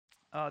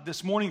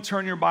This morning,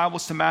 turn your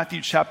Bibles to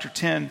Matthew chapter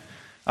 10,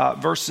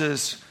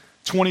 verses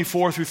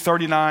 24 through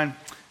 39.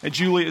 And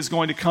Julie is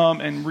going to come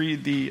and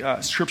read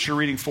the scripture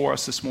reading for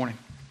us this morning.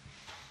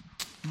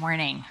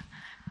 Morning.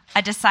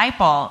 A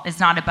disciple is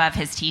not above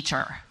his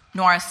teacher,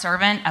 nor a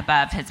servant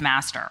above his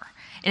master.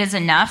 It is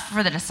enough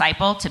for the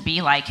disciple to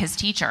be like his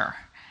teacher,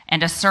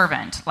 and a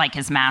servant like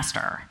his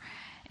master.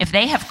 If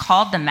they have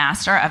called the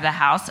master of the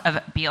house of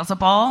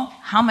Beelzebul,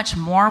 how much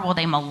more will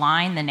they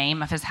malign the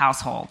name of his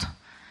household?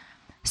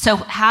 So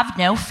have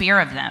no fear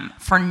of them,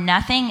 for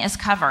nothing is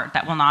covered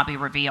that will not be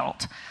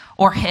revealed,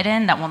 or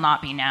hidden that will not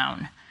be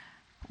known.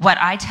 What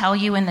I tell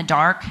you in the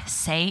dark,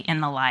 say in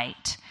the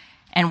light,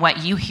 and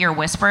what you hear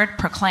whispered,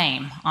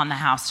 proclaim on the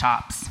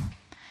housetops.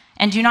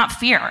 And do not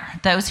fear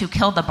those who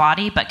kill the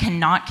body but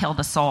cannot kill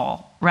the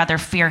soul. Rather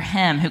fear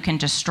him who can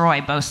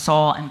destroy both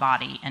soul and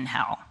body in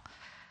hell.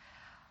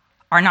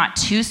 Are not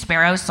 2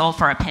 sparrows sold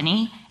for a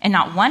penny, and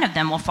not one of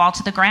them will fall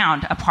to the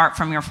ground apart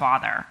from your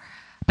Father?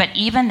 But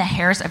even the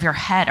hairs of your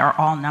head are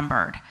all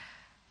numbered.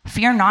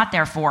 Fear not,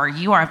 therefore,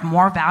 you are of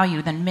more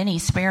value than many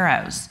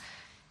sparrows.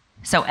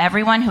 So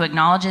everyone who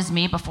acknowledges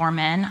me before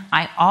men,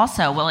 I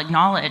also will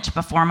acknowledge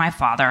before my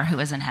Father who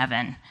is in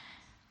heaven.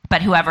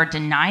 But whoever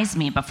denies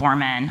me before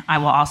men, I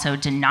will also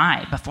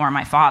deny before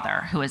my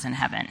Father who is in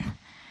heaven.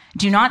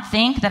 Do not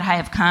think that I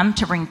have come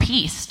to bring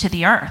peace to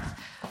the earth.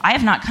 I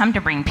have not come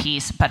to bring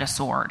peace, but a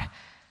sword.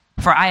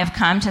 For I have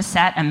come to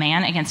set a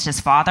man against his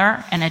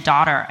father, and a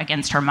daughter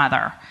against her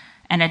mother,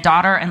 and a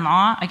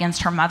daughter-in-law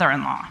against her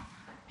mother-in-law.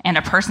 And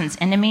a person's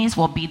enemies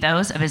will be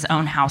those of his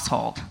own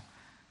household.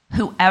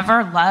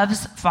 Whoever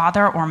loves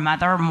father or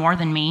mother more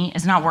than me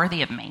is not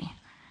worthy of me.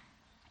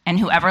 And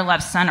whoever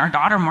loves son or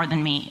daughter more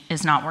than me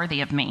is not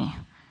worthy of me.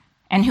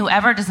 And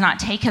whoever does not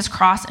take his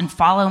cross and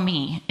follow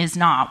me is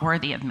not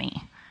worthy of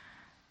me.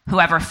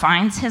 Whoever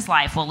finds his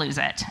life will lose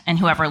it, and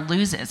whoever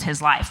loses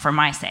his life for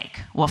my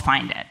sake will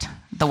find it.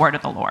 The word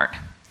of the Lord.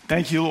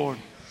 Thank you, Lord.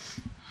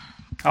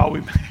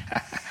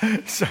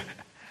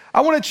 I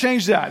want to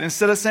change that.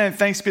 Instead of saying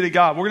thanks be to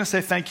God, we're going to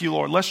say thank you,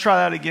 Lord. Let's try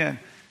that again.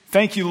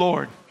 Thank you,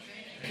 Lord.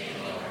 Thank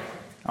you, Lord.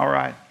 All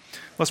right.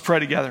 Let's pray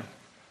together.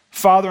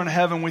 Father in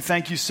heaven, we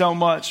thank you so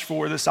much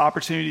for this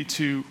opportunity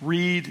to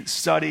read,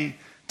 study,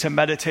 to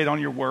meditate on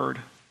your word.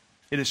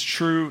 It is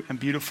true and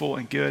beautiful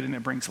and good, and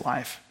it brings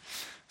life.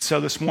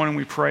 So this morning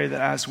we pray that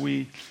as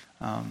we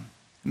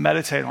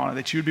meditate on it,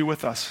 that you would be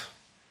with us,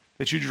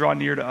 that you draw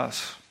near to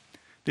us,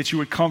 that you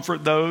would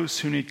comfort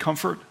those who need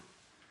comfort,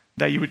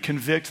 that you would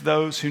convict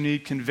those who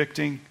need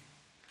convicting,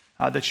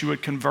 that you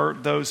would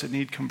convert those that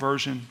need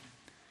conversion,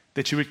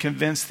 that you would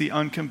convince the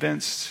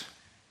unconvinced,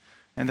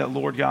 and that,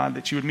 Lord God,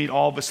 that you would meet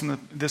all of us in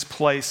this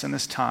place and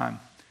this time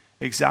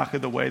exactly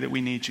the way that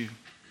we need you.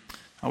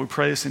 We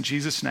pray this in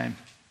Jesus' name.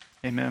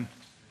 Amen.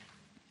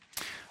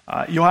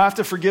 You'll have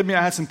to forgive me.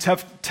 I had some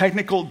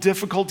technical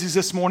difficulties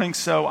this morning,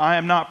 so I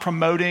am not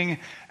promoting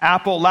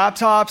Apple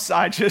laptops.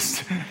 I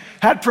just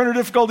had printer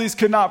difficulties,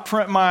 could not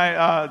print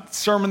my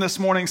sermon this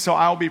morning, so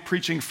I'll be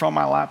preaching from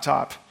my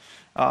laptop.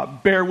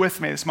 Bear with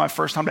me. It's my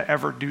first time to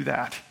ever do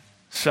that.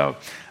 So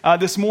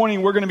this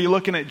morning, we're going to be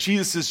looking at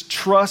Jesus'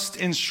 trust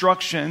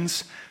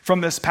instructions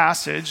from this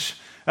passage.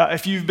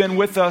 If you've been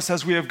with us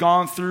as we have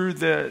gone through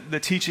the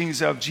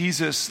teachings of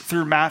Jesus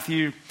through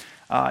Matthew,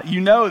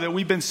 you know that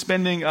we've been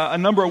spending a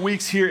number of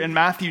weeks here in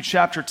Matthew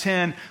chapter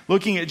 10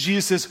 looking at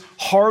Jesus'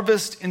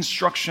 harvest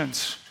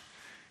instructions.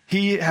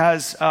 He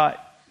has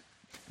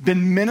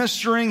been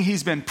ministering,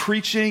 he's been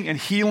preaching and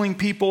healing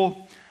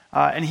people,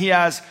 and he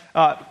has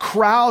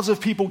crowds of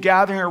people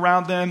gathering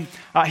around them.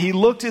 He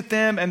looked at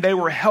them and they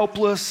were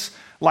helpless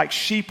like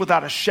sheep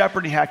without a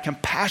shepherd. He had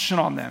compassion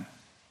on them.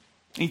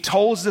 He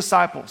told his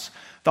disciples,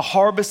 the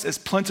harvest is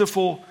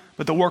plentiful,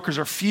 but the workers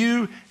are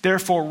few.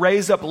 Therefore,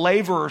 raise up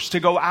laborers to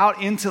go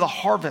out into the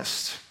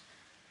harvest,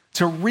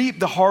 to reap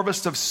the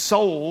harvest of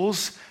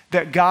souls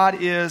that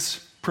God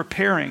is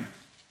preparing,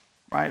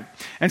 right?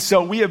 And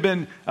so we have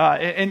been,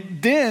 and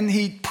then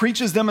he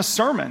preaches them a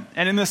sermon.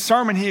 And in this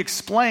sermon, he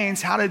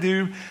explains how to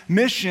do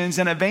missions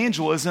and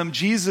evangelism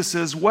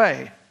Jesus'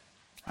 way,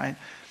 right?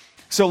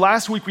 So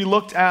last week we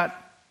looked at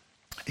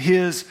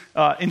his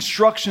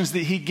instructions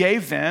that he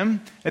gave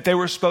them that they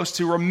were supposed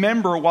to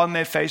remember when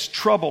they faced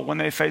trouble, when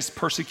they faced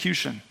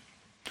persecution.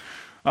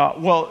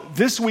 Well,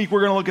 this week we're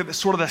going to look at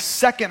the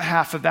second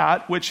half of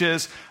that, which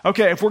is,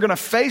 okay, if we're going to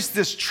face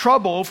this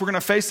trouble, if we're going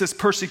to face this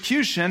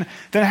persecution,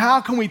 then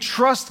how can we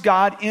trust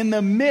God in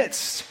the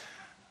midst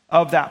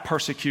of that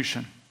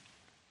persecution?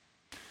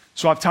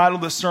 So I've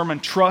titled this sermon,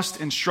 Trust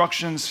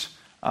Instructions.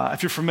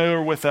 If you're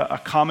familiar with a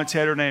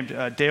commentator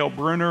named Dale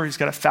Bruner, he's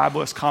got a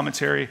fabulous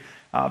commentary.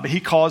 But he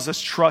calls us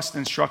trust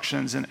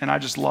instructions, and I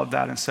just love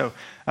that. And so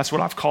that's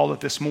what I've called it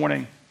this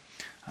morning.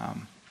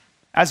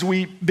 As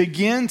we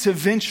begin to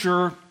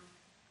venture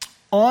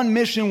on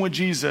mission with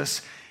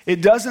Jesus,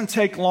 it doesn't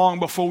take long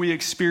before we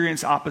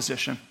experience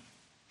opposition.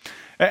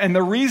 And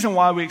the reason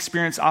why we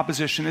experience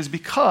opposition is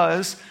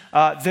because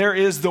there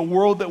is the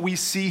world that we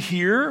see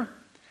here,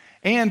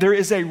 and there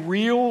is a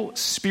real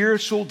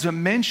spiritual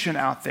dimension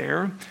out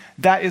there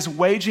that is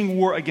waging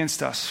war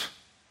against us.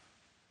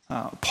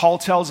 Paul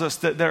tells us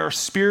that there are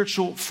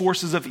spiritual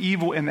forces of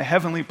evil in the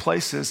heavenly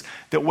places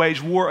that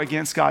wage war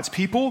against God's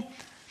people,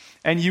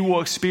 and you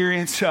will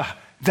experience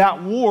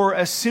that war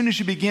as soon as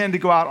you begin to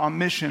go out on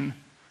mission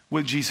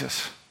with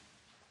Jesus.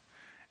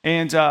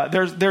 And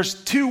there's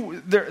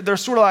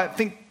sort of, I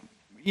think,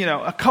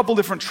 a couple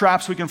different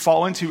traps we can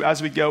fall into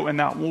as we go in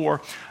that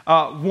war.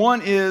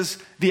 One is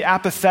the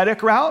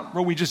apathetic route,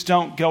 where we just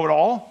don't go at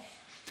all.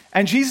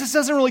 And Jesus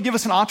doesn't really give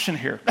us an option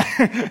here.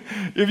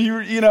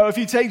 If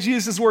you take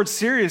Jesus' words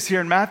serious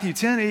here in Matthew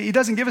 10, he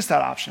doesn't give us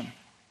that option.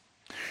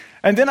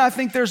 And then I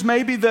think there's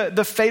maybe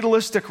the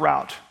fatalistic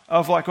route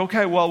of like,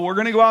 okay, well, we're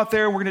going to go out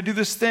there, we're going to do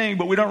this thing,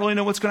 but we don't really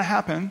know what's going to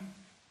happen.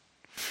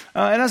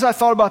 And as I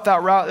thought about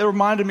that route, it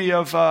reminded me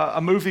of a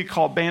movie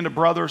called Band of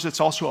Brothers. It's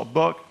also a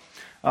book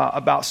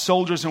about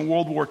soldiers in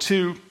World War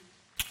II.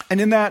 And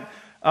in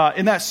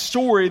that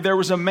story, there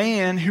was a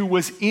man who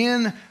was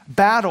in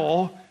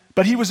battle,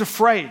 but he was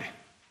afraid.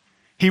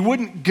 He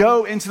wouldn't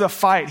go into the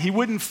fight. He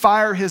wouldn't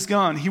fire his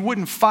gun. He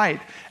wouldn't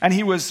fight. And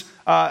he was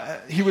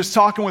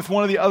talking with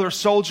one of the other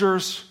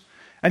soldiers,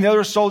 and the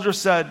other soldier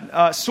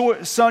said,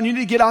 son, you need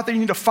to get out there.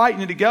 You need to fight. You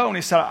need to go. And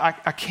he said,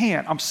 I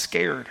can't. I'm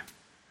scared.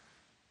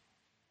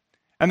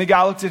 And the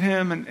guy looked at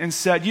him and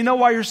said, you know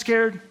why you're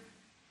scared?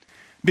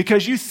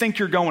 Because you think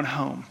you're going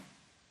home.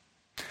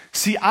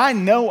 See, I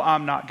know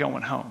I'm not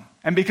going home.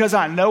 And because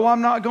I know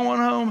I'm not going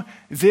home,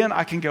 then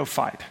I can go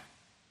fight.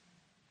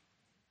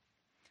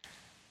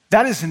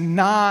 That is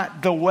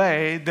not the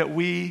way that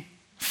we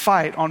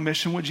fight on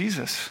mission with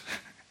Jesus.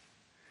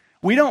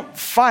 We don't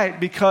fight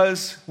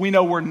because we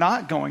know we're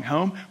not going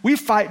home. We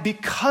fight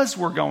because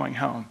we're going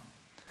home.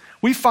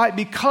 We fight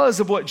because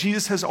of what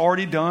Jesus has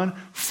already done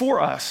for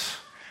us.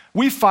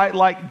 We fight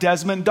like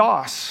Desmond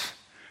Doss,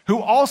 who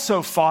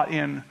also fought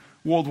in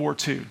World War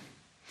II.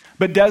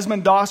 But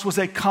Desmond Doss was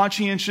a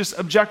conscientious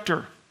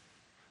objector.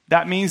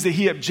 That means that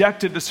he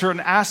objected to certain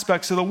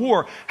aspects of the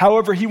war.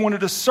 However, he wanted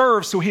to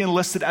serve, so he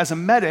enlisted as a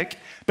medic,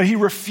 but he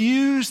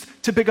refused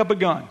to pick up a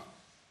gun.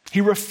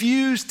 He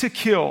refused to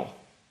kill,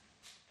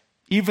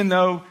 even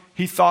though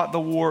he thought the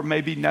war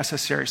may be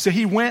necessary. So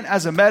he went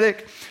as a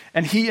medic,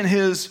 and he and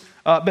his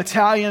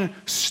battalion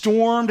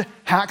stormed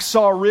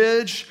Hacksaw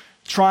Ridge,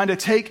 trying to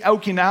take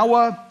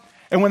Okinawa.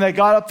 And when they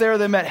got up there,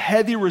 they met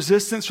heavy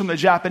resistance from the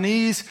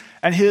Japanese,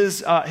 and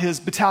his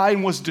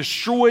battalion was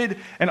destroyed,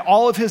 and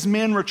all of his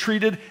men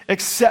retreated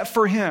except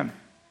for him.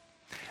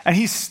 And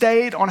he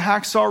stayed on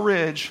Hacksaw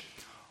Ridge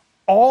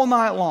all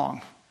night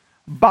long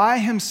by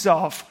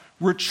himself,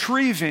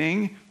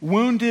 retrieving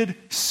wounded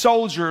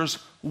soldiers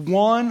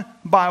one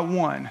by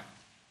one.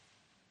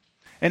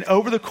 And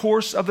over the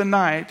course of the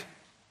night,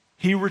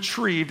 he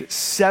retrieved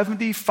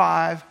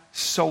 75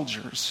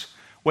 soldiers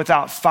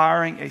without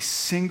firing a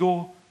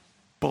single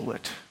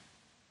bullet.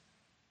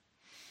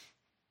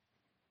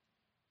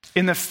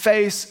 In the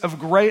face of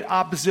great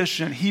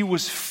opposition, he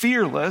was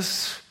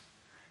fearless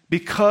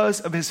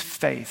because of his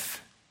faith.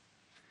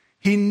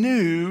 He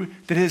knew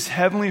that his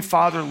heavenly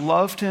Father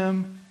loved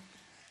him,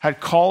 had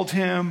called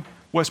him,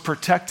 was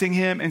protecting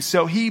him, and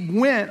so he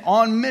went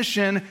on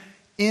mission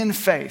in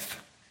faith.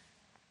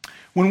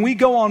 When we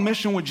go on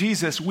mission with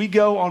Jesus, we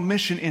go on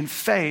mission in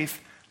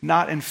faith,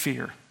 not in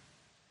fear.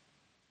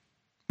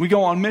 We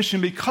go on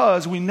mission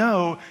because we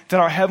know that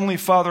our Heavenly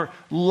Father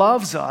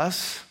loves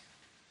us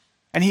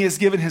and He has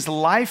given His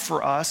life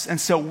for us,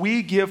 and so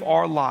we give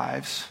our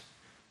lives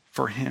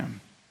for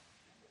Him.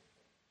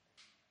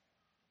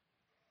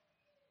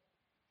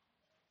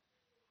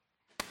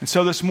 And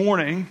so this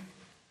morning,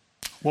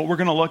 what we're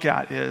going to look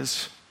at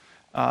is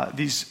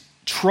these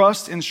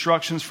trust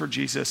instructions for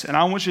Jesus. And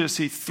I want you to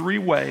see 3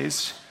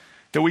 ways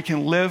that we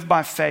can live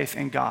by faith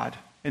in God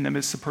in the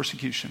midst of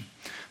persecution.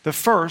 The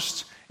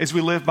first is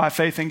we live by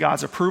faith in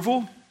God's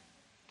approval,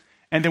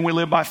 and then we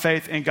live by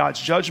faith in God's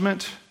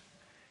judgment,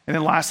 and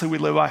then lastly, we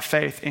live by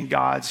faith in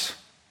God's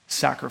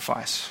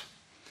sacrifice.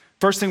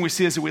 First thing we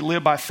see is that we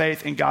live by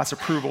faith in God's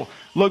approval.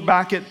 Look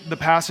back at the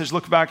passage,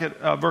 look back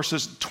at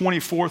verses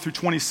 24 through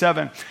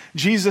 27.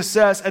 Jesus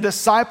says, "A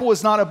disciple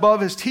is not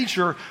above his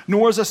teacher,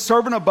 nor is a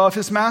servant above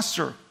his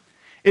master.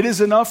 It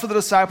is enough for the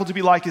disciple to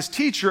be like his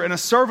teacher and a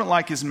servant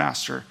like his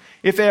master.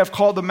 If they have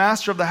called the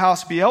master of the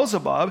house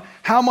Beelzebub,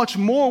 how much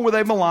more will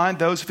they malign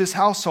those of his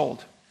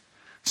household?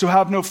 So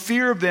have no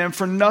fear of them,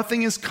 for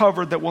nothing is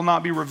covered that will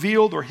not be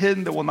revealed, or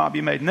hidden that will not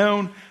be made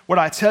known. What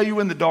I tell you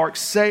in the dark,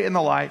 say in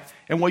the light,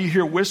 and what you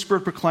hear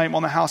whispered, proclaim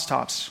on the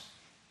housetops."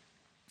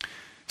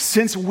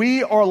 Since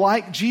we are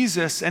like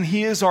Jesus, and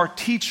He is our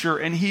teacher,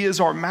 and He is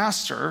our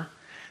master,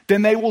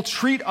 then they will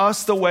treat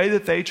us the way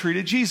that they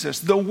treated Jesus.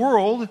 The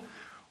world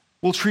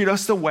will treat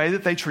us the way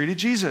that they treated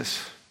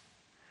Jesus.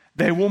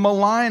 They will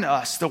malign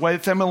us the way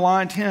that they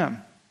maligned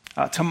Him.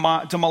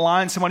 To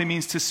malign somebody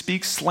means to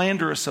speak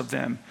slanderous of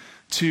them,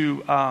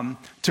 to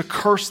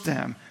curse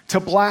them, to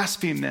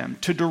blaspheme them,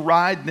 to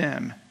deride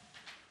them,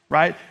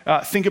 right?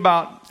 Think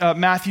about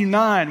Matthew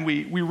 9.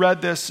 We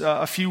read this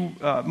a few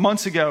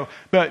months ago,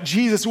 but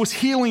Jesus was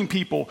healing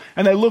people,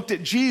 and they looked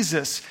at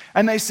Jesus,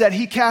 and they said,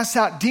 "He casts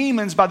out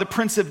demons by the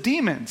prince of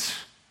demons."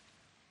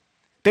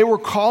 They were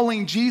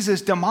calling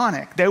Jesus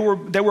demonic. They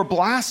were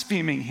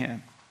blaspheming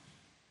him.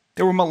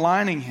 They were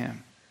maligning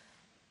him.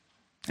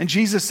 And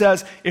Jesus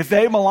says, if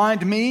they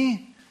maligned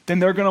me, then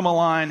they're going to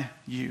malign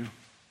you.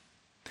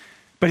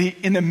 But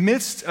in the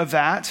midst of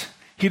that,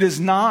 he does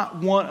not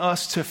want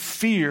us to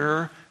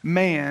fear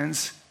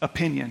man's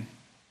opinion.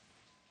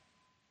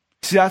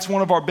 See, that's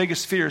one of our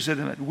biggest fears,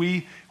 isn't it?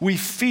 We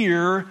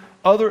fear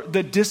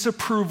the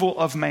disapproval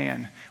of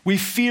man. We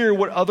fear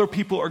what other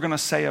people are going to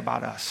say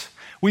about us.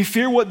 We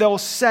fear what they'll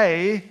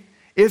say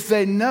if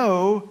they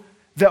know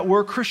that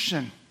we're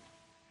Christian.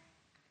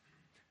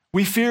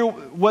 We fear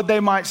what they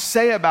might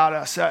say about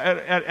us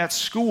at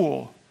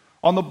school,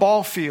 on the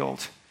ball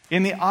field,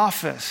 in the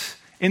office,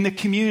 in the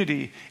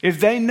community. If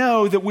they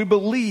know that we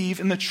believe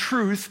in the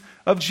truth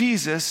of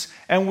Jesus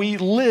and we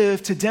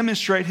live to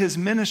demonstrate his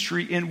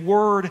ministry in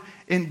word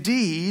and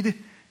deed,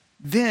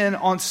 then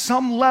on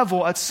some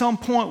level, at some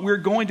point, we're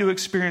going to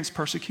experience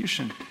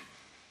persecution.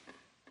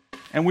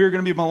 And we're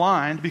going to be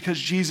maligned because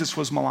Jesus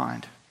was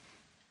maligned.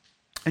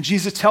 And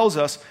Jesus tells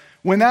us,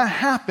 when that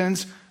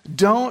happens,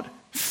 don't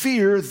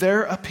fear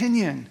their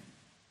opinion.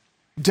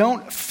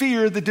 Don't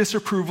fear the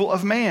disapproval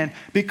of man,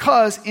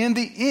 because in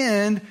the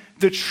end,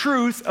 the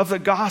truth of the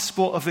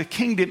gospel of the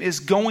kingdom is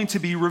going to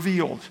be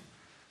revealed.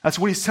 That's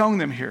what he's telling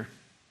them here.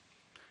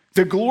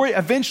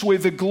 Eventually,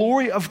 the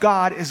glory of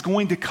God is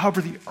going to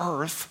cover the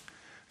earth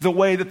the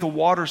way that the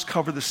waters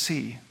cover the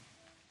sea.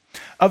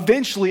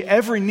 Eventually,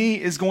 every knee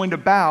is going to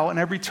bow and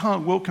every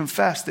tongue will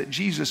confess that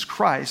Jesus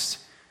Christ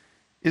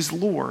is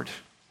Lord.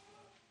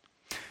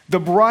 The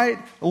bright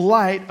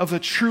light of the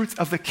truth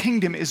of the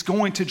kingdom is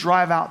going to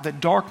drive out the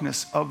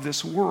darkness of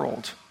this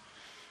world.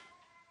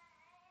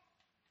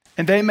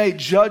 And they may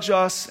judge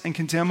us and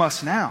condemn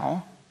us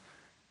now,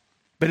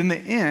 but in the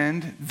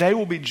end, they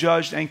will be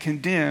judged and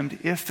condemned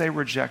if they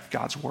reject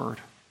God's word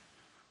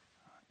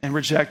and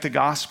reject the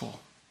gospel.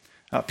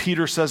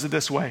 Peter says it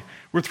this way: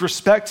 with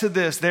respect to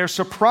this, they are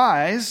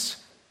surprised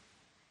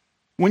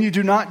when you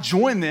do not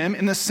join them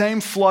in the same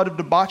flood of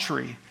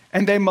debauchery,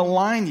 and they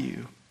malign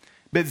you.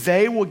 But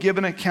they will give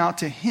an account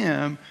to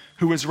him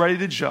who is ready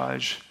to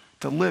judge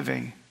the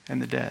living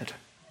and the dead.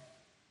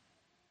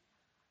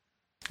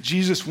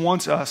 Jesus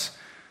wants us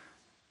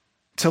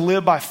to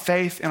live by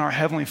faith in our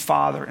Heavenly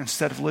Father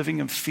instead of living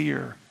in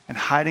fear and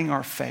hiding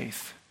our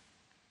faith.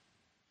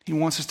 He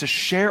wants us to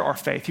share our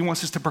faith. He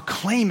wants us to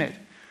proclaim it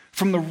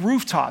from the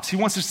rooftops. He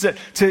wants us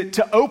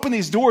to open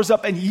these doors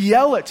up and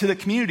yell it to the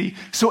community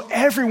so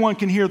everyone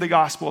can hear the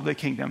gospel of the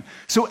kingdom,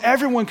 so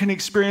everyone can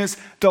experience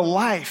the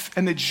life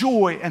and the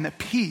joy and the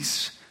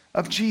peace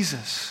of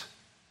Jesus.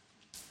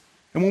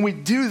 And when we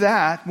do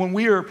that, when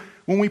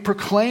we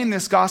proclaim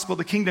this gospel of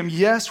the kingdom,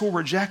 yes, we're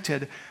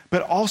rejected,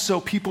 but also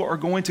people are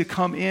going to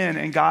come in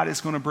and God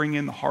is going to bring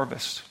in the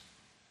harvest.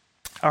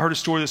 I heard a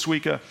story this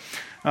week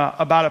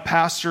about a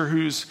pastor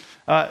whose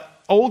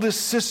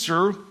oldest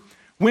sister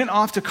went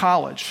off to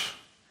college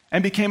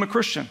and became a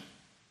Christian.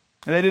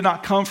 And they did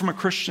not come from a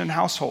Christian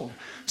household.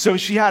 So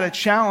she had a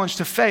challenge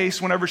to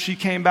face whenever she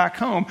came back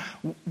home.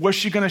 Was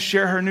she going to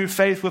share her new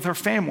faith with her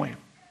family?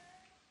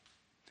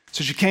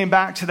 So she came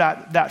back to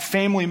that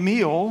family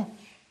meal,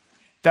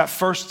 that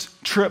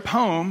first trip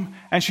home,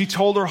 and she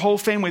told her whole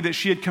family that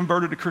she had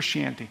converted to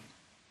Christianity.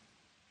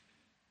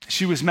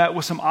 She was met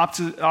with some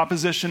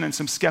opposition and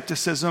some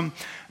skepticism,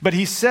 but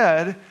he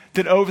said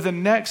that over the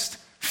next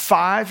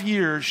 5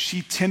 years,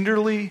 she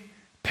tenderly,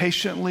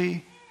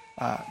 patiently,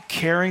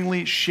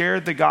 caringly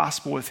shared the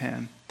gospel with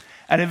him.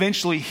 And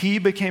eventually he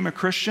became a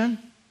Christian,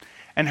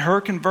 and her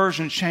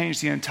conversion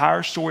changed the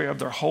entire story of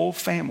their whole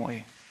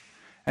family.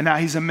 And now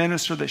he's a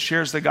minister that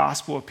shares the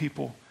gospel with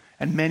people,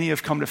 and many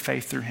have come to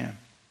faith through him.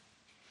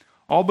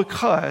 All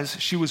because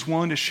she was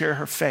willing to share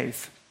her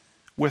faith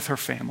with her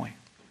family.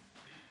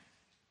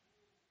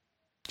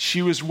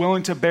 She was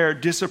willing to bear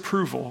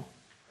disapproval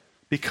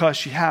because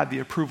she had the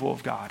approval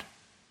of God.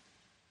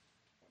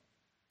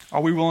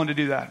 Are we willing to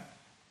do that?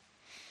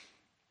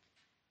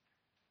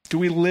 Do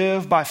we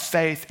live by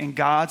faith in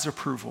God's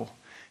approval?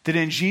 That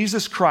in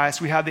Jesus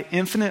Christ we have the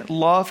infinite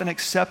love and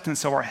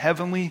acceptance of our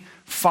Heavenly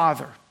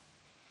Father.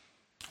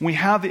 When we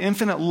have the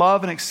infinite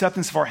love and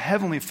acceptance of our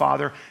Heavenly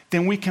Father,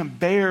 then we can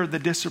bear the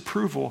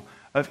disapproval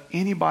of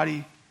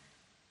anybody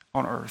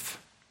on earth.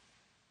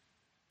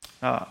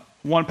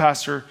 One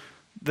pastor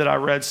that I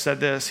read said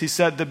this. He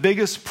said, the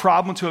biggest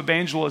problem to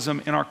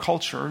evangelism in our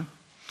culture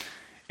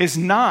is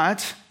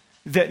not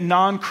that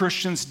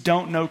non-Christians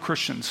don't know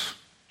Christians.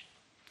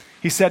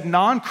 He said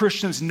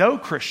non-Christians know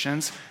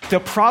Christians. The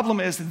problem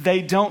is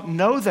they don't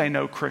know they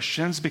know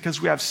Christians because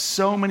we have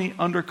so many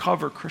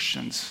undercover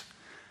Christians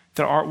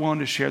that aren't willing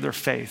to share their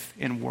faith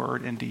in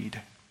word and deed.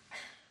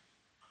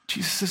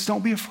 Jesus says,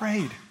 don't be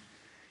afraid.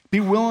 Be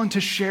willing to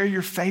share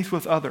your faith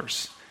with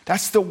others.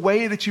 That's the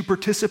way that you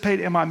participate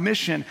in my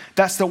mission.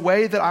 That's the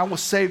way that I will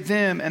save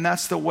them, and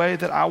that's the way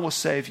that I will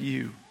save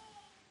you.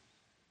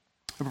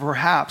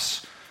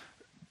 Perhaps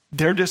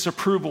their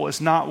disapproval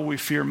is not what we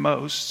fear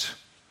most,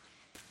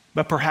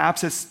 but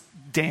perhaps it's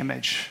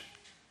damage.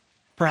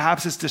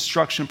 Perhaps it's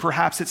destruction.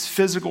 Perhaps it's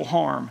physical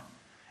harm.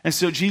 And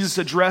so Jesus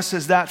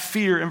addresses that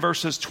fear in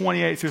verses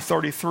 28 through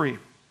 33.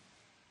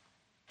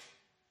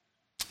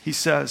 He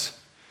says,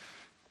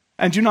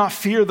 "And do not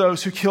fear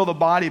those who kill the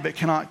body but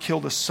cannot kill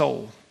the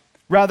soul.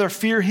 Rather,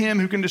 fear him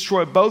who can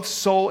destroy both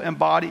soul and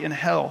body in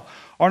hell.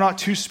 Are not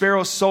 2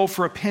 sparrows sold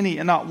for a penny,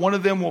 and not one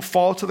of them will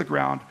fall to the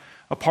ground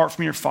apart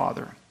from your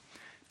Father?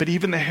 But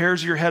even the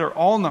hairs of your head are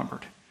all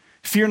numbered.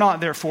 Fear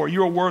not, therefore,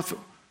 you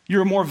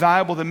are more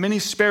valuable than many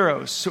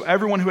sparrows. So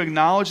everyone who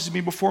acknowledges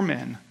me before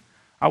men,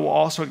 I will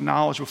also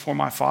acknowledge before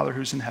my Father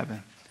who's in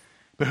heaven.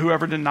 But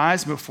whoever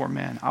denies me before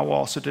men, I will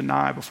also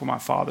deny before my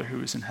Father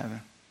who is in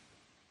heaven."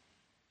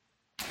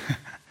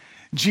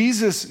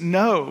 Jesus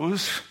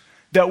knows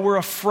that we're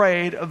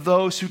afraid of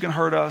those who can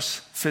hurt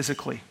us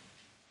physically.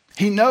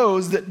 He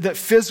knows that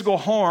physical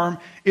harm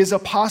is a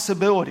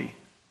possibility.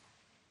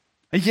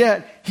 And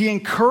yet, he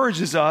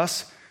encourages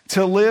us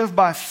to live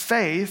by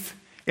faith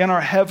in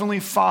our Heavenly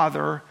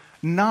Father,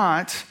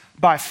 not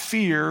by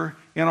fear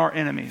in our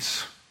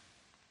enemies.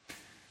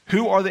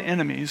 Who are the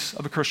enemies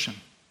of a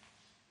Christian?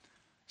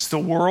 It's the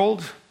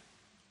world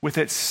with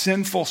its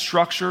sinful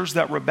structures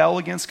that rebel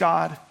against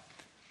God.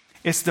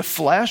 It's the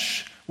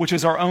flesh, which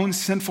is our own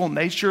sinful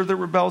nature that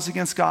rebels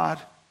against God.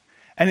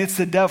 And it's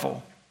the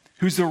devil,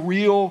 who's the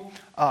real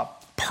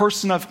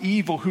person of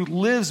evil who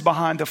lives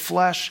behind the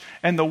flesh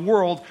and the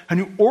world and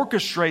who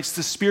orchestrates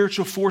the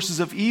spiritual forces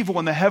of evil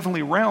in the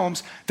heavenly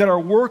realms that are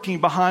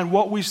working behind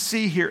what we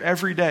see here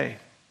every day.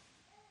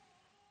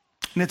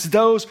 And it's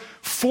those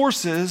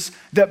forces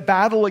that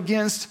battle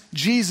against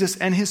Jesus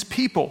and his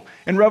people.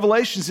 In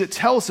Revelations, it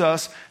tells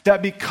us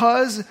that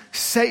because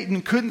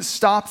Satan couldn't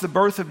stop the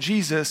birth of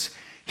Jesus,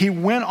 he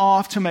went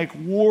off to make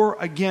war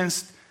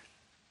against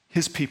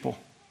his people.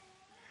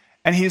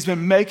 And he has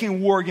been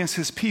making war against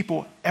his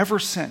people ever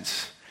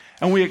since.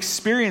 And we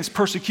experience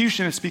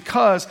persecution. It's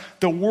because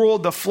the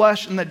world, the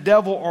flesh, and the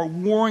devil are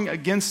warring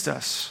against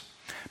us.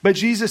 But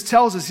Jesus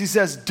tells us, he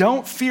says,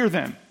 don't fear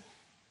them.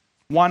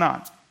 Why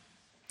not?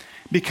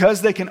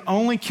 Because they can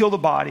only kill the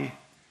body,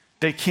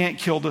 they can't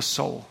kill the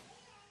soul.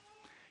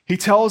 He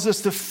tells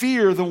us to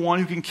fear the one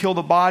who can kill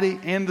the body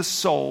and the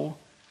soul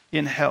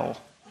in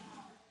hell.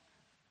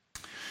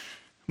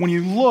 When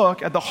you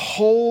look at the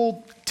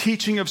whole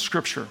teaching of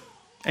Scripture,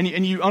 and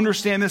you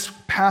understand this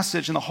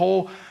passage and the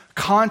whole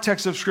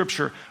context of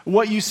Scripture,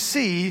 what you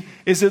see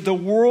is that the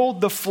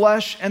world, the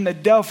flesh, and the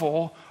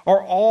devil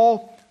are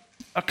all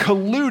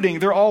colluding.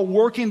 They're all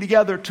working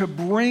together to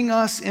bring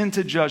us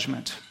into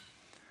judgment,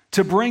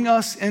 to bring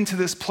us into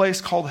this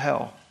place called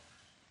hell.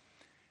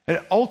 And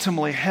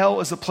ultimately,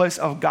 hell is a place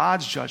of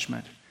God's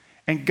judgment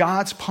and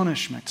God's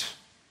punishment.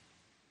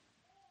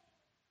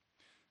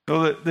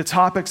 So the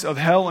topics of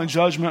hell and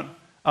judgment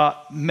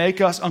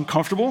make us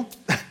uncomfortable,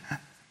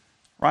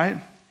 right?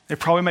 They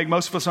probably make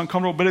most of us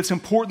uncomfortable, but it's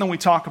important that we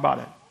talk about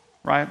it,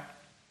 right?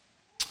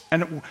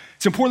 And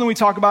it's important that we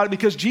talk about it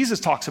because Jesus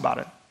talks about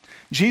it.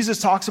 Jesus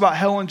talks about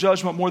hell and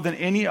judgment more than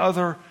any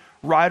other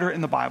writer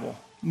in the Bible,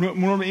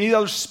 more than any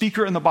other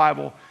speaker in the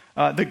Bible.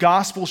 The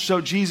Gospels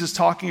show Jesus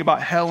talking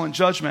about hell and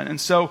judgment. And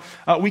so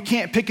we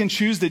can't pick and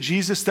choose the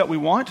Jesus that we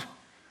want,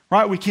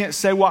 right? We can't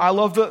say, well, I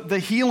love the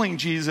healing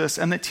Jesus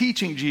and the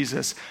teaching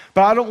Jesus,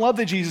 but I don't love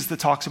the Jesus that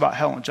talks about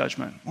hell and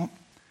judgment. Well,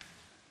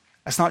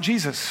 that's not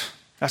Jesus.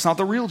 That's not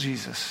the real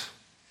Jesus.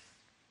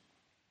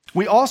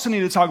 We also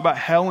need to talk about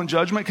hell and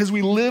judgment because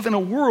we live in a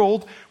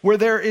world where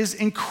there is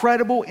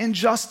incredible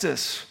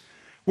injustice,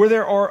 where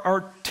there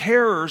are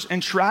terrors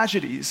and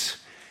tragedies.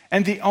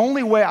 And the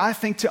only way I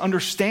think to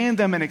understand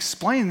them and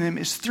explain them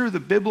is through the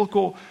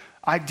biblical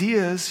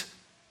ideas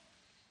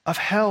of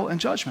hell and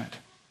judgment.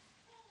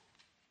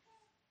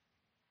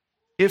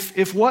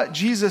 If what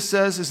Jesus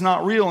says is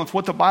not real, and if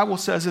what the Bible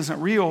says isn't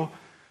real,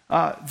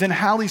 then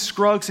Halley,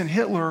 Scruggs, and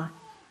Hitler,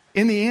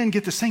 in the end,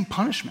 get the same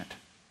punishment.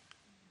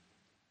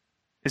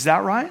 Is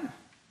that right?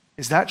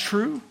 Is that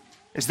true?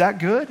 Is that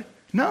good?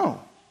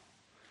 No.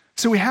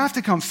 So we have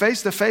to come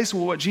face to face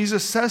with what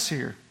Jesus says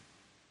here.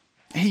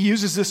 He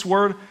uses this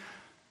word,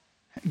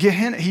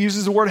 Gehenna. He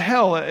uses the word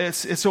hell.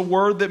 It's a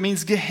word that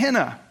means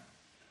Gehenna.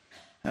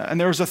 And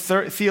there was a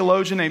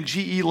theologian named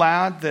G.E.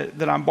 Ladd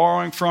that I'm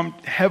borrowing from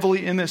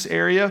heavily in this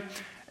area.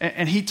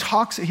 And he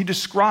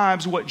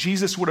describes what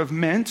Jesus would have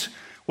meant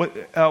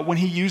when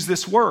he used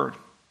this word.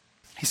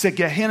 He said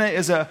Gehenna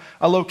is a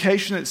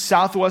location that's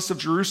southwest of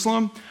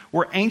Jerusalem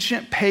where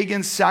ancient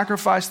pagans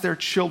sacrificed their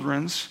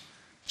children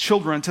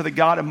to the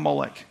god of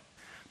Moloch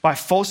by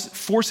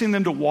forcing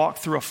them to walk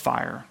through a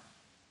fire.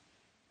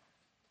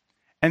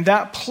 And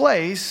that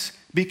place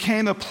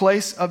became a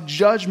place of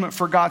judgment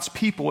for God's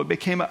people. It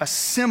became a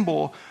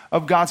symbol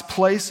of God's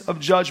place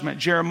of judgment.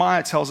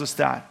 Jeremiah tells us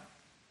that.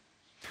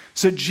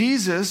 So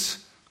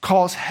Jesus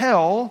calls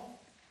hell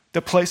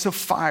the place of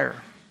fire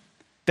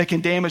that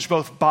can damage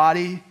both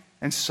body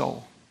and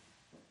soul.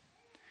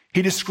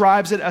 He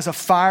describes it as a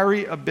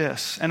fiery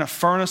abyss and a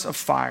furnace of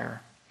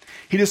fire.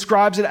 He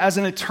describes it as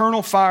an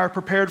eternal fire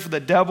prepared for the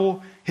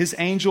devil, his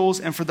angels,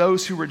 and for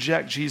those who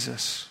reject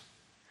Jesus.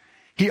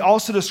 He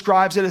also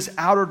describes it as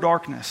outer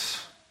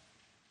darkness,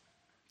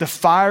 The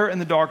fire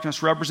and the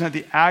darkness represent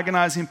the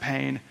agonizing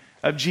pain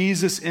of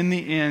Jesus in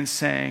the end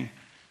saying,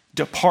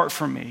 "Depart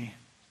from me,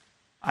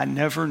 I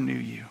never knew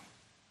you."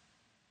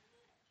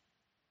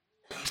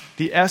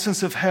 The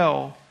essence of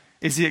hell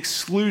is the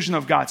exclusion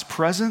of God's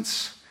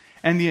presence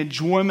and the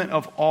enjoyment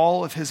of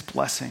all of his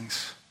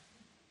blessings.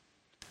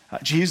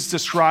 Jesus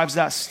describes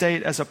that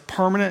state as a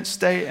permanent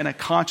state and a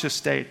conscious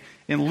state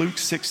in Luke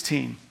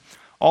 16.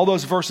 All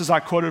those verses I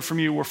quoted from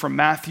you were from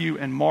Matthew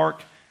and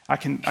Mark. I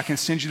can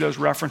send you those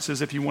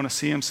references if you want to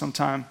see them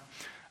sometime.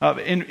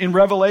 In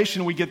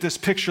Revelation, we get this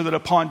picture that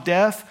upon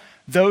death,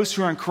 those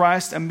who are in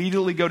Christ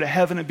immediately go to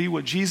heaven and be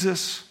with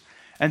Jesus,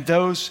 and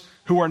those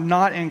who are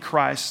not in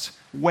Christ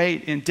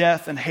wait in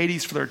death and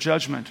Hades for their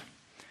judgment.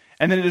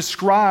 And then it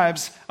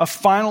describes a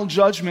final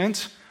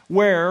judgment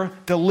where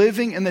the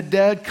living and the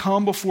dead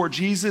come before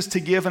Jesus to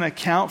give an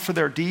account for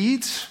their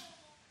deeds,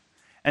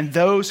 and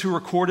those who are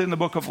recorded in the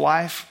book of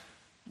life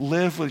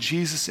live with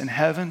Jesus in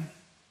heaven,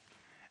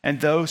 and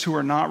those who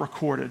are not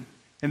recorded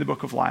in the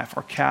book of life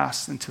are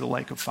cast into the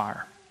lake of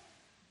fire.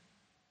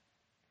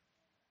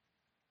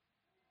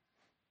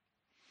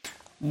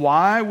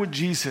 Why would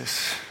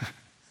Jesus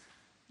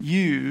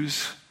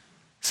use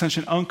such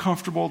an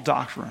uncomfortable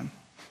doctrine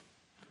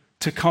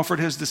to comfort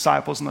his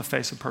disciples in the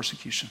face of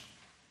persecution?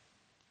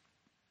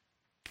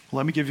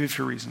 Let me give you a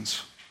few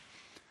reasons.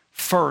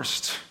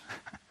 First,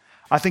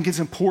 I think it's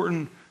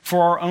important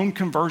for our own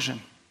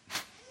conversion.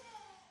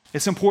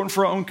 It's important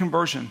for our own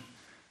conversion.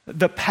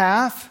 The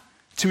path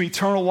to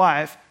eternal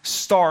life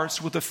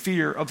starts with the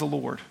fear of the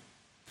Lord.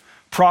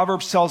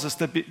 Proverbs tells us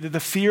that the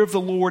fear of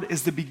the Lord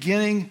is the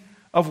beginning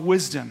of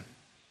wisdom.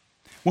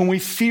 When we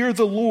fear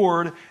the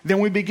Lord, then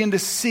we begin to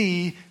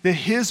see that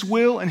his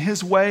will and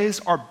his ways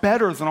are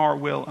better than our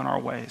will and our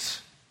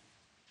ways.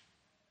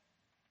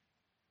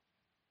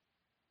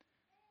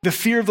 The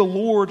fear of the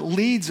Lord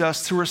leads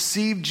us to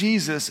receive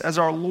Jesus as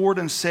our Lord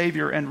and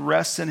Savior and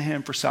rest in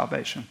him for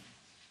salvation.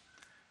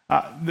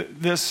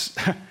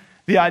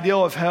 The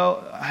ideal of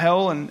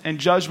hell and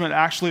judgment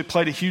actually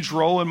played a huge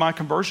role in my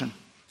conversion.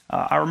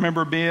 I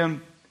remember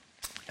being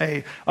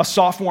a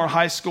sophomore in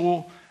high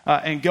school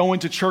and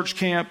going to church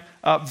camp,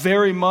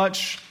 very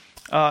much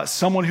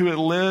someone who had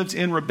lived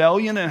in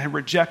rebellion and had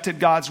rejected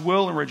God's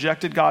will and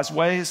rejected God's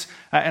ways.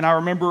 And I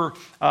remember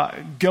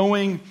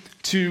going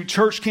to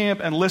church camp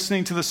and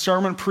listening to the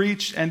sermon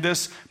preached and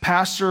this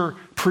pastor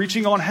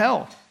preaching on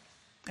hell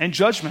and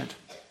judgment.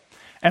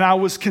 And I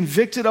was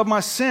convicted of my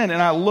sin, and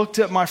I looked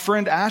at my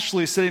friend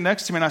Ashley sitting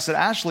next to me, and I said,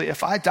 "Ashley,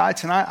 if I die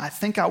tonight, I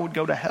think I would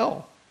go to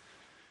hell."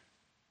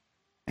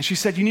 And she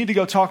said, "You need to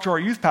go talk to our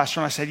youth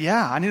pastor." And I said,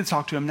 "Yeah, I need to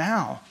talk to him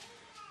now."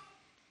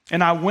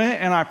 And I went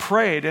and I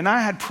prayed, and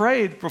I had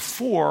prayed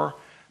before,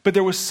 but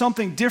there was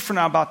something different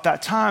about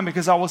that time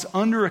because I was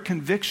under a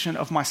conviction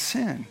of my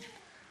sin.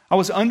 I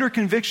was under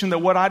conviction that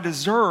what I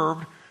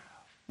deserved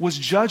was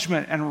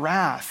judgment and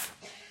wrath.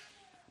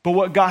 But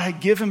what God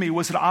had given me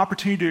was an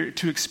opportunity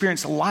to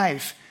experience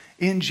life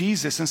in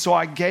Jesus. And so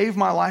I gave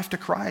my life to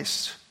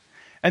Christ.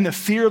 And the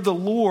fear of the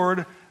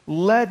Lord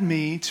led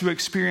me to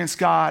experience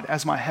God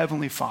as my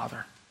heavenly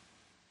Father.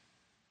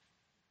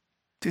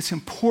 It's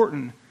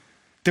important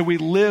that we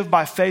live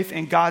by faith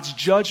in God's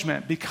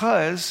judgment,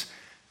 because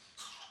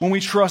when we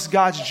trust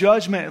God's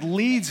judgment, it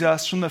leads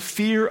us from the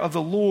fear of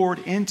the Lord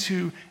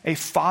into a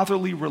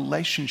fatherly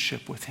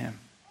relationship with him.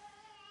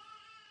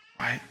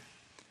 Right?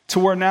 To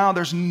where now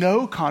there's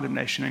no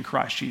condemnation in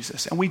Christ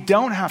Jesus. And we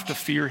don't have to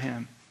fear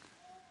him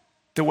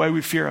the way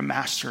we fear a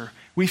master.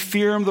 We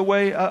fear him the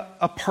way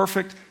a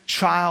perfect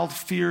child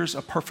fears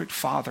a perfect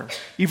father.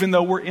 Even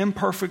though we're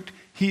imperfect,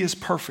 he is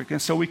perfect.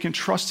 And so we can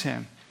trust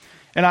him.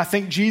 And I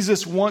think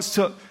Jesus wants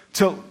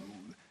to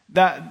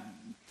that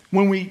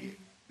when we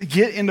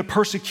get into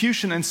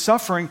persecution and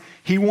suffering,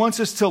 he wants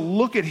us to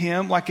look at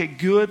him like a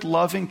good,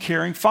 loving,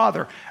 caring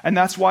father. And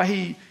that's why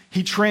he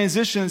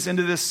transitions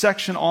into this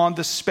section on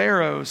the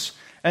sparrows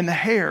and the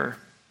hare.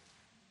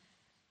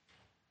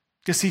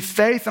 Because see,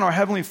 faith in our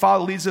Heavenly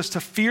Father leads us to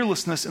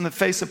fearlessness in the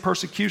face of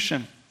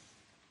persecution.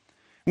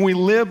 When we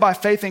live by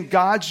faith in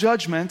God's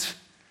judgment,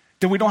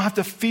 then we don't have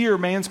to fear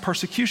man's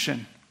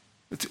persecution.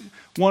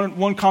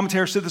 One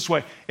commentator said this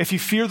way: if you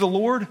fear the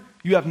Lord,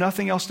 you have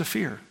nothing else to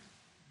fear.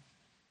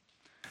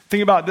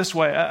 Think about it this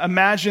way.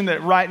 Imagine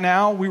that right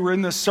now we were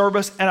in this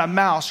service and a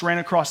mouse ran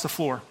across the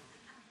floor.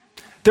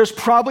 There's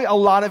probably a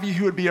lot of you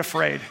who would be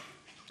afraid,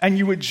 and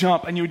you would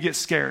jump and you would get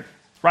scared,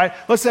 right?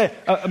 Let's say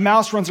a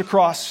mouse runs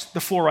across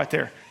the floor right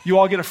there. You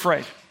all get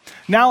afraid.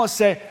 Now let's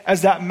say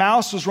as that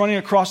mouse was running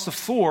across the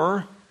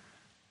floor,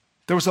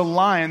 there was a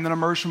lion that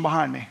emerged from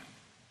behind me.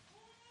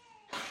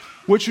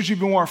 Which would you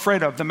be more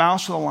afraid of, the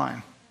mouse or the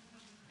lion?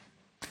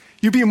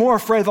 You'd be more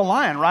afraid of the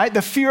lion, right?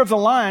 The fear of the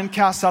lion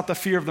casts out the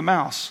fear of the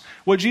mouse.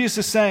 What Jesus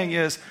is saying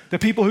is the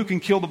people who can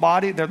kill the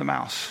body, they're the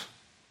mouse.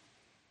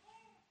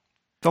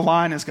 The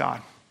lion is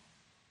God.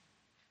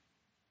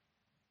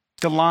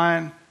 The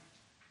lion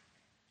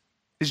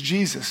is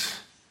Jesus,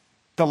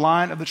 the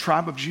Lion of the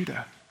tribe of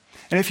Judah.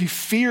 And if you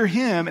fear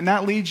him and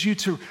that leads you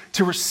to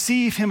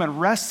receive him and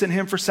rest in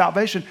him for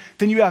salvation,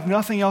 then you have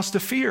nothing else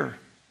to fear.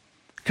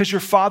 because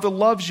your Father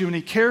loves you and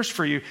he cares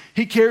for you.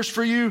 He cares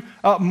for you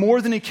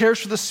more than he cares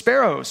for the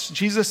sparrows.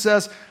 Jesus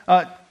says,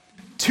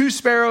 2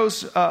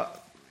 sparrows,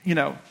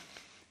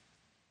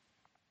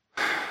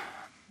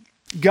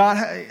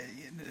 God,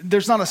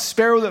 there's not a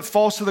sparrow that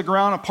falls to the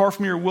ground apart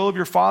from your will of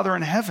your Father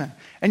in heaven.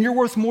 And you're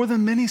worth more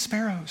than many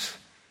sparrows.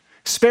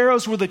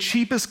 Sparrows were the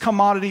cheapest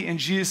commodity in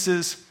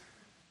Jesus'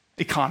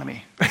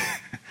 economy.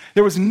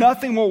 There was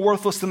nothing more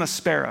worthless than a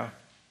sparrow.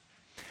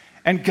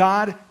 And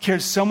God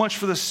cared so much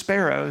for the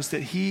sparrows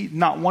that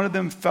not one of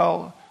them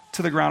fell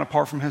to the ground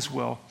apart from his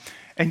will.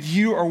 And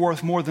you are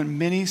worth more than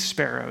many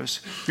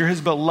sparrows. You're his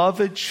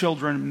beloved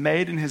children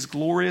made in his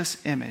glorious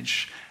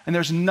image. And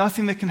there's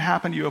nothing that can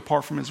happen to you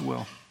apart from his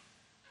will.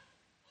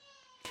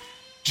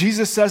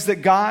 Jesus says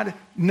that God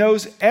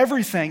knows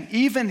everything.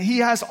 Even he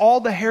has all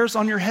the hairs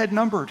on your head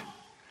numbered.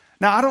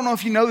 Now, I don't know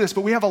if you know this,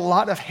 but we have a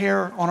lot of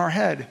hair on our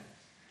head.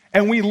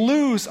 And we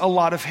lose a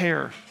lot of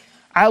hair.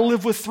 I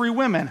live with 3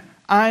 women.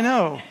 I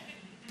know.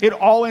 It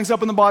all ends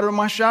up in the bottom of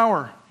my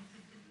shower.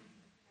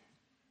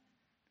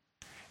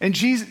 And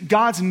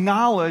God's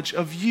knowledge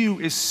of you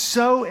is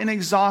so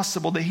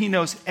inexhaustible that he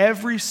knows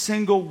every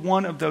single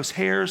one of those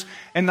hairs,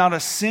 and not a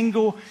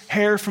single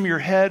hair from your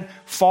head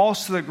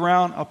falls to the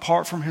ground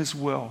apart from his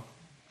will.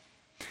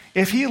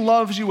 If he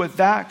loves you with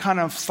that kind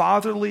of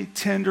fatherly,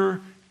 tender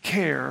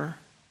care,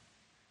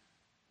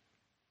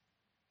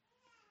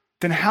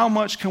 then how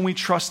much can we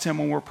trust him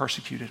when we're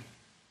persecuted?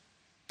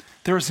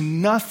 There is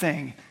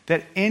nothing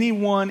that any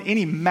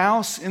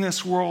mouse in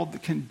this world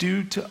that can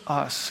do to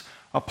us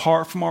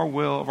apart from our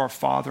will of our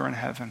Father in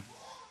heaven.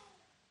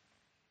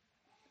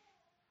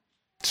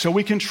 So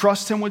we can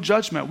trust him with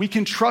judgment. We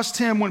can trust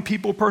him when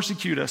people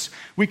persecute us.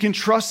 We can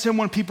trust him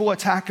when people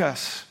attack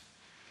us.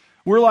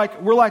 We're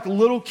like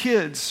little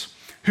kids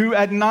who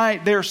at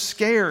night they're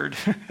scared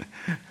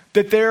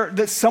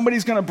that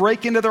somebody's going to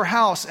break into their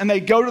house, and they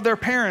go to their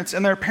parents,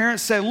 and their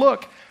parents say,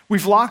 "Look,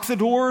 we've locked the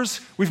doors,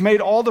 we've made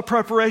all the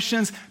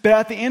preparations, but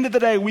at the end of the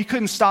day, we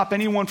couldn't stop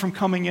anyone from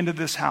coming into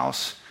this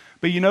house.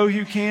 But you know who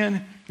you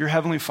can? Your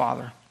Heavenly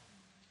Father."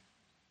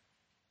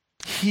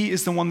 He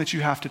is the one that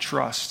you have to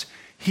trust.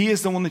 He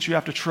is the one that you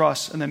have to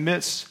trust in the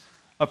midst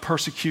of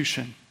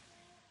persecution.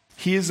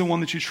 He is the one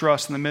that you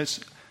trust in the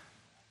midst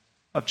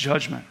of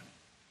judgment.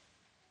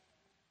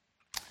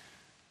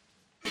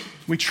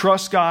 We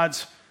trust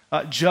God's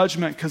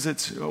judgment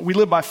because we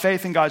live by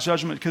faith in God's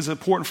judgment because it's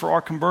important for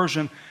our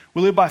conversion.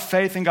 We live by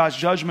faith in God's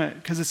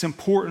judgment because it's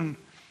important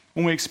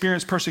when we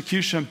experience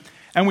persecution.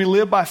 And we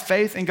live by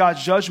faith in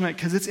God's judgment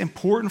because it's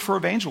important for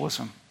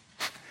evangelism.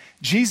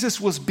 Jesus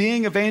was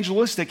being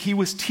evangelistic. He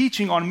was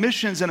teaching on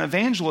missions and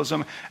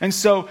evangelism. And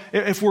so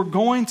if we're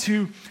going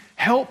to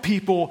help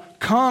people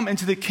come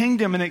into the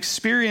kingdom and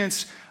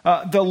experience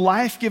the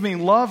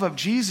life-giving love of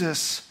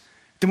Jesus,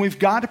 then we've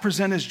got to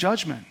present his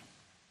judgment.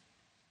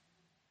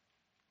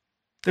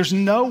 There's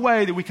no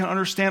way that we can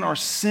understand our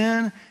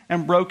sin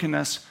and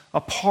brokenness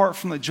apart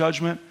from the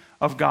judgment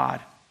of God.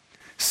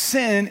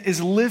 Sin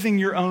is living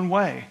your own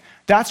way.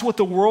 That's what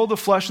the world, the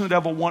flesh, and the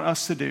devil want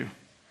us to do.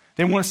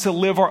 They want us to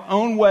live our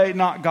own way,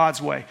 not God's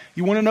way.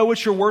 You want to know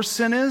what your worst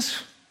sin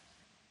is?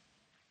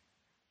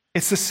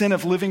 It's the sin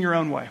of living your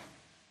own way.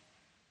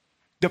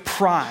 The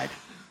pride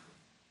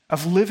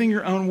of living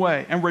your own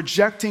way and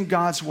rejecting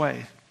God's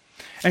way.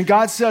 And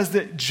God says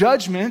that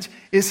judgment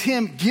is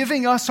him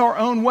giving us our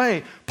own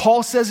way.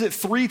 Paul says it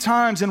 3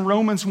 times in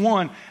Romans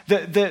 1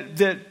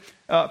 that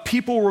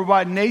people were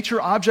by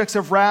nature objects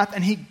of wrath,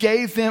 and he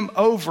gave them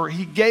over.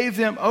 He gave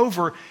them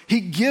over. He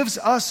gives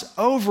us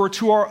over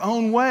to our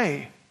own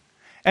way.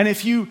 And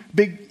if you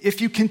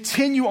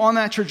continue on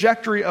that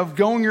trajectory of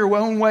going your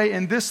own way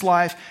in this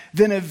life,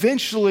 then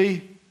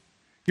eventually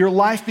your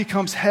life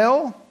becomes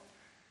hell,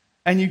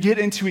 and you get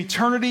into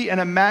eternity,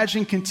 and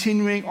imagine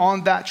continuing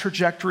on that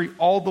trajectory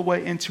all the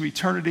way into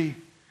eternity.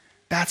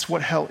 That's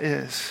what hell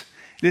is.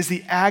 It is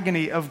the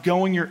agony of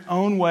going your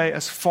own way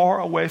as far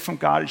away from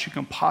God as you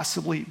can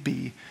possibly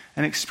be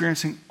and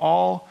experiencing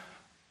all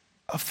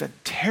of the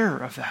terror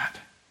of that.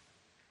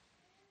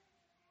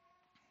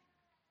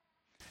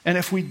 And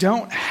if we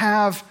don't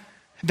have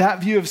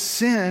that view of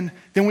sin,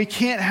 then we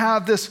can't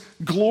have this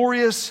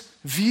glorious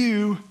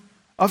view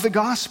of the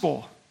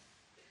gospel.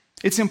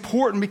 It's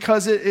important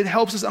because it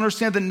helps us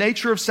understand the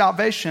nature of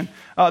salvation.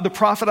 The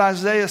prophet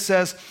Isaiah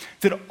says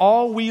that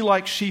all we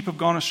like sheep have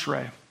gone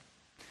astray.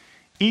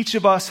 Each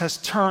of us has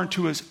turned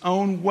to his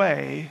own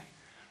way,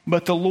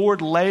 but the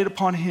Lord laid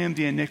upon him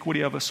the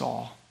iniquity of us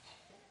all.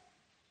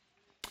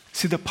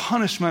 See, the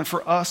punishment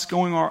for us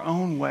going our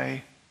own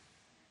way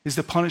is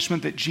the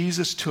punishment that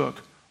Jesus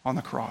took on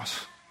the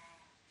cross.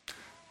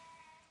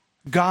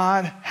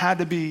 God had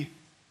to be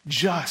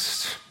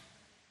just,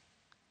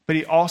 but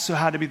he also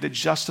had to be the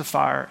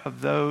justifier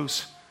of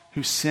those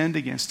who sinned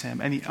against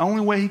him. And the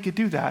only way he could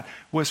do that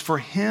was for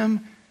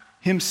him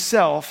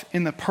himself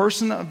in the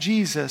person of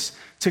Jesus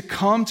to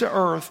come to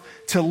earth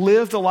to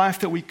live the life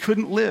that we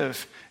couldn't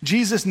live.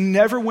 Jesus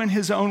never went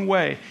his own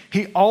way.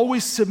 He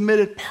always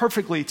submitted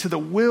perfectly to the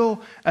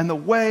will and the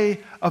way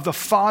of the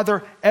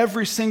Father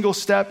every single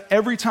step.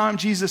 Every time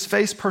Jesus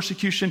faced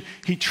persecution,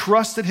 he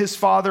trusted his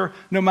Father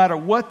no matter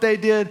what they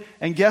did.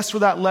 And guess where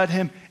that led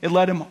him? It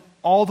led him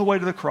all the way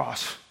to the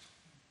cross.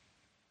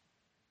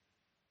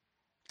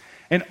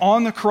 And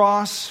on the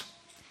cross,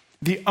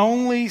 the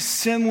only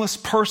sinless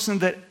person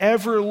that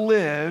ever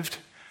lived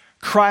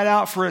cried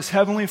out for his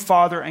heavenly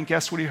Father, and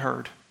guess what he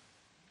heard?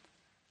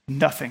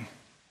 Nothing.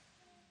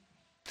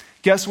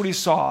 Guess what he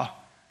saw?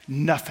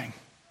 Nothing.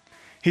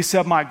 He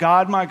said, my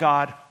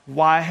God,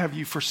 why have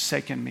you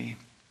forsaken me?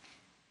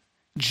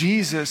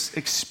 Jesus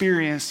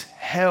experienced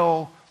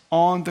hell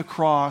on the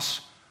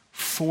cross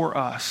for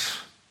us,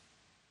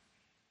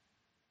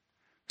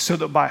 so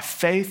that by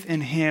faith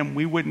in him,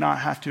 we would not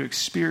have to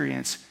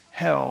experience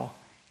hell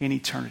in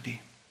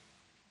eternity.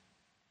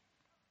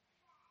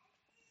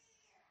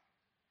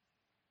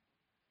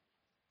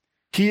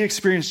 He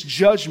experienced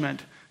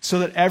judgment so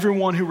that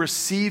everyone who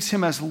receives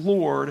him as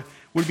Lord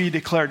would be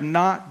declared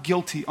not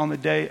guilty on the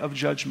day of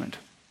judgment.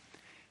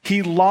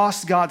 He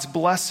lost God's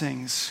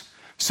blessings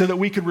so that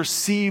we could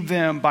receive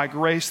them by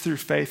grace through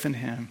faith in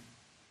him.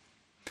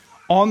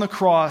 On the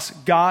cross,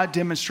 God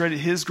demonstrated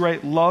his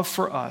great love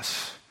for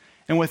us.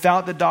 And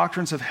without the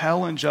doctrines of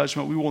hell and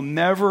judgment, we will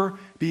never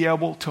be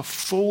able to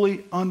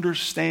fully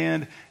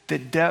understand the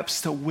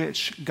depths to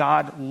which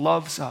God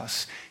loves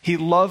us. He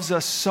loves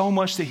us so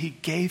much that he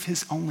gave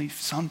his only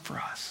son for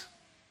us.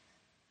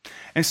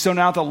 And so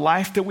now the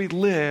life that we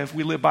live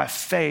by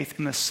faith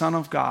in the Son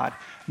of God,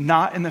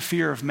 not in the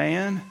fear of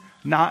man,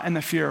 not in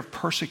the fear of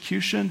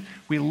persecution.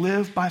 We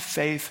live by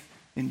faith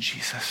in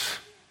Jesus,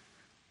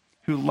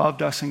 who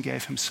loved us and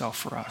gave himself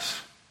for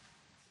us.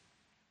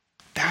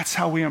 That's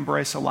how we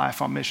embrace a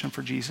life on mission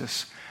for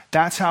Jesus.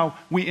 That's how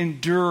we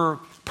endure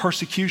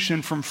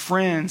persecution from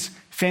friends,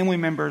 family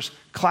members,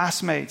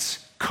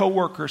 classmates,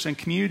 coworkers, and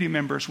community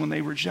members when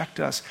they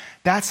reject us.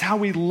 That's how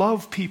we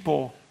love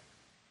people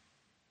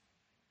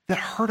that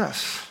hurt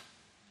us.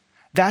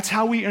 That's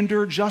how we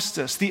endure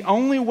justice. The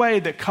only way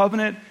that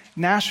Covenant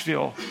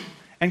Nashville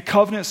and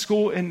Covenant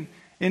School in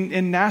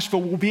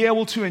Nashville will be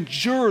able to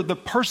endure the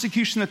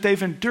persecution that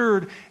they've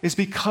endured is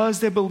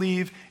because they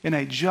believe in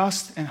a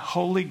just and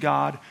holy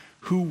God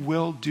who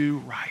will do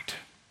right.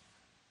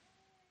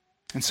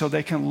 And so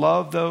they can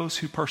love those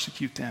who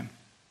persecute them.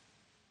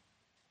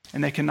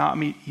 And they cannot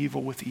meet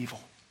evil with evil.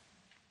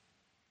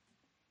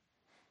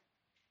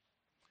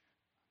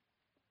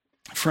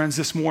 Friends,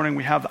 this morning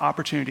we have the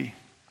opportunity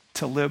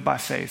to live by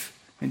faith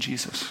in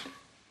Jesus,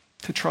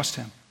 to trust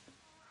him.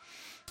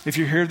 If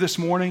you're here this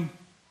morning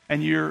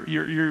and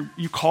you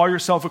call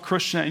yourself a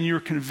Christian and you're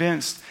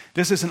convinced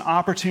this is an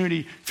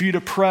opportunity for you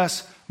to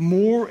press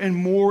more and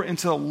more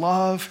into the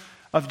love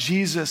of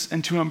Jesus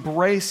and to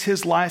embrace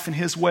his life and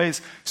his ways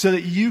so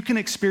that you can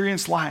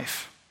experience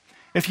life.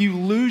 If you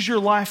lose your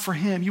life for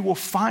him, you will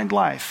find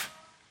life.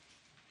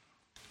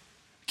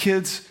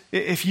 Kids,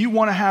 if you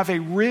want to have a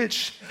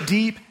rich,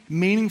 deep,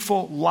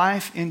 meaningful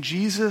life in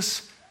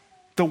Jesus,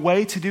 the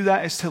way to do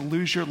that is to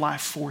lose your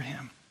life for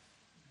him.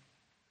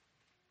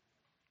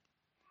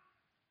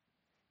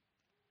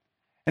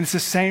 And it's the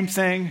same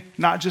thing,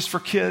 not just for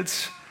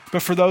kids,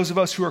 but for those of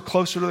us who are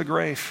closer to the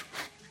grave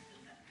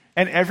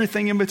and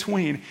everything in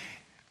between.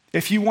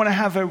 If you want to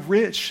have a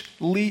rich,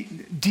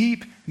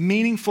 deep,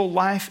 meaningful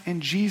life in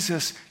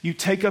Jesus, you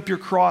take up your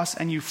cross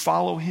and you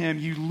follow him.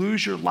 You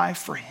lose your life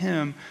for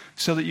him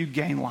so that you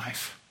gain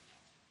life.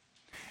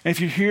 And if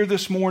you're here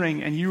this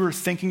morning and you are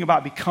thinking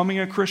about becoming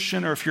a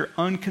Christian, or if you're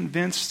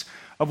unconvinced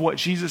of what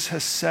Jesus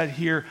has said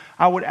here,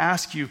 I would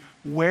ask you,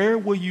 where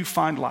will you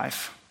find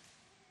life?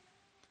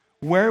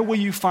 Where will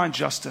you find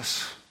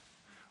justice?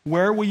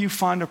 Where will you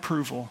find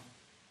approval?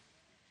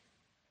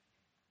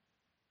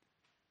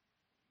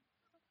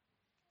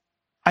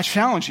 I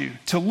challenge you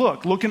to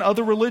look in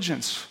other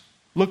religions,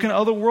 look in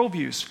other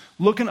worldviews,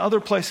 look in other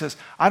places.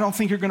 I don't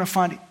think you're going to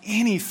find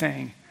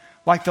anything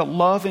like the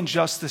love and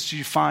justice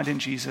you find in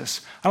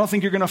Jesus. I don't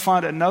think you're going to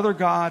find another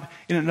God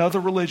in another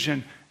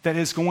religion that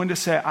is going to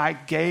say, I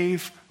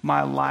gave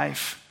my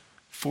life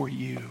for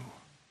you.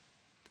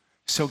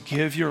 So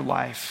give your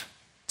life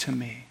to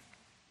me.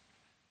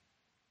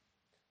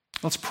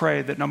 Let's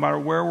pray that no matter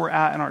where we're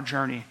at in our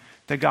journey,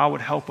 that God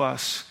would help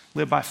us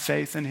live by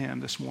faith in him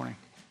this morning.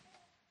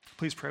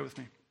 Please pray with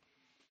me.